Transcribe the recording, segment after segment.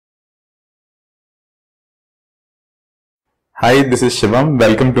Hi, this is Shivam.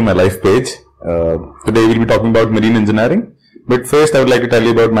 Welcome to my life page. Today we'll be talking about marine engineering. But first I would like to tell you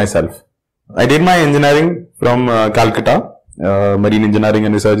about myself. I did my engineering from Calcutta, Marine Engineering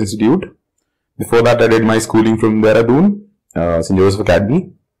and Research Institute. Before that I did my schooling from Dehradun, St. Joseph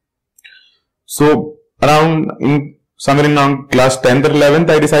Academy. So somewhere in around class 10th or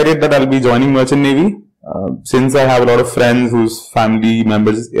 11th I decided that I'll be joining Merchant Navy. Since I have a lot of friends whose family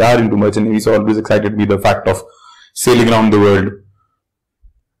members are into Merchant Navy, so always excited me the fact of sailing around the world.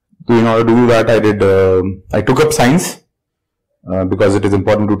 In order to do that, I took up science because it is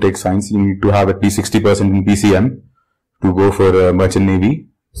important to take science. You need to have at least 60% in PCM to go for Merchant Navy.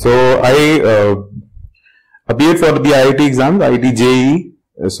 So I appeared for the IIT exams, IIT JEE.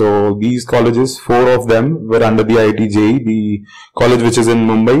 So these colleges, 4 of them were under the IIT JEE. The college which is in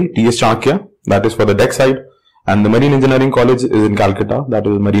Mumbai, TS Chanakya, that is for the deck side, and the Marine Engineering College is in Calcutta, that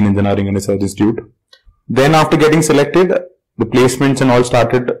is Marine Engineering and Research Institute. Then after getting selected, the placements and all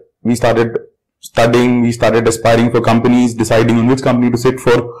started. We started studying, we started aspiring for companies, deciding on which company to sit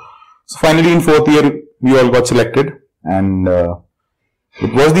for. So finally in 4th year, we all got selected, and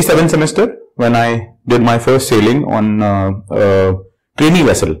it was the 7th semester when I did my first sailing on a trainee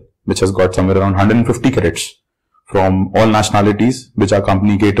vessel, which has got somewhere around 150 cadets from all nationalities, which our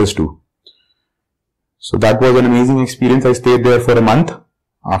company caters to. So that was an amazing experience. I stayed there for a month.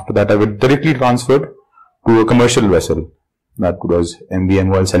 After that, I was directly transferred to a commercial vessel. That was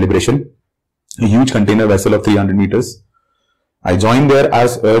MVM World Celebration, a huge container vessel of 300 meters. I joined there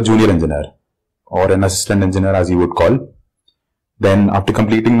as a junior engineer, or an assistant engineer as you would call. Then after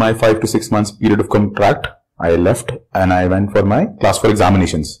completing my 5 to 6 months period of contract, I left and I went for my class 4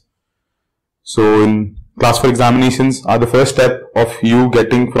 examinations. So in class 4 examinations are the first step of you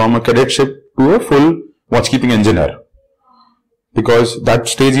getting from a cadetship to a full watchkeeping engineer. Because that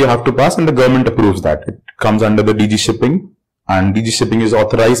stage you have to pass and the government approves that. It comes under the DG Shipping, and DG Shipping is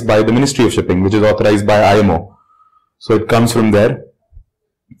authorized by the Ministry of Shipping, which is authorized by IMO. So it comes from there.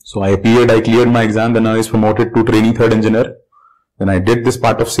 So I cleared my exam, then I was promoted to trainee 3rd engineer. Then I did this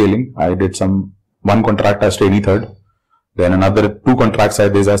part of sailing. I did one contract as trainee 3rd. Then another 2 contracts I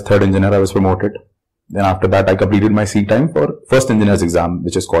did as 3rd engineer. I was promoted. Then after that I completed my sea time for 1st engineer's exam,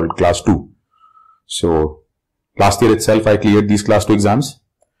 which is called class 2. So last year itself I cleared these class 2 exams,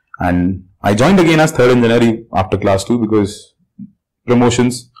 and I joined again as 3rd engineer after class 2 because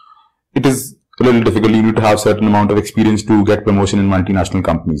promotions, it is a little difficult. You need to have certain amount of experience to get promotion in multinational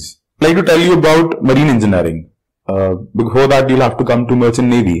companies. I'd like to tell you about marine engineering. Before that you'll have to come to Merchant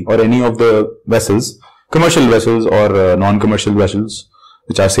Navy or any of the vessels, commercial vessels or non-commercial vessels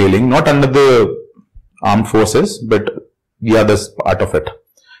which are sailing, not under the armed forces but the other part of it.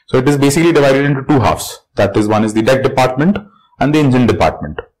 So it is basically divided into 2 halves. That is, one is the deck department and the engine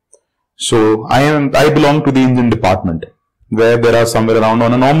department. So I belong to the engine department, where there are somewhere around,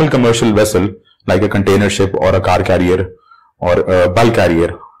 on a normal commercial vessel like a container ship or a car carrier or a bulk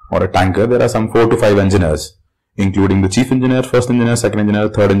carrier or a tanker, there are some 4 to 5 engineers, including the chief engineer, 1st engineer, 2nd engineer,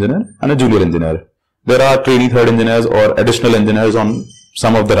 3rd engineer and a junior engineer. There are trainee 3rd engineers or additional engineers on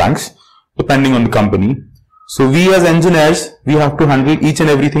some of the ranks depending on the company. So we as engineers, we have to handle each and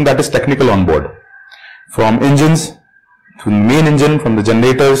everything that is technical on board. From engines, to the main engine, from the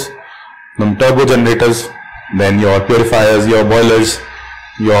generators, from turbo generators, then your purifiers, your boilers,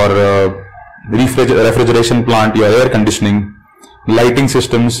 your refrigeration plant, your air conditioning, lighting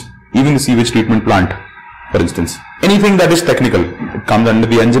systems, even the sewage treatment plant, for instance. Anything that is technical, it comes under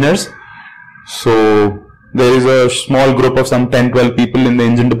the engineers. So there is a small group of some 10-12 people in the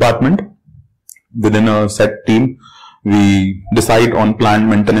engine department. Within a set team, we decide on plant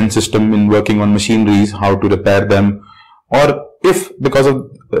maintenance system in working on machineries, how to repair them, or if because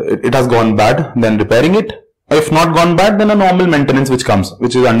of it has gone bad, then repairing it. Or if not gone bad, then a normal maintenance which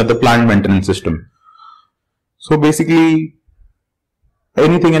is under the plant maintenance system. So basically,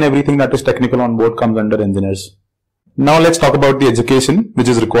 anything and everything that is technical on board comes under engineers. Now let's talk about the education which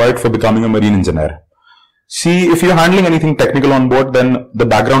is required for becoming a marine engineer. See, if you're handling anything technical on board, then the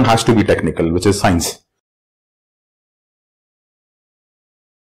background has to be technical, which is science.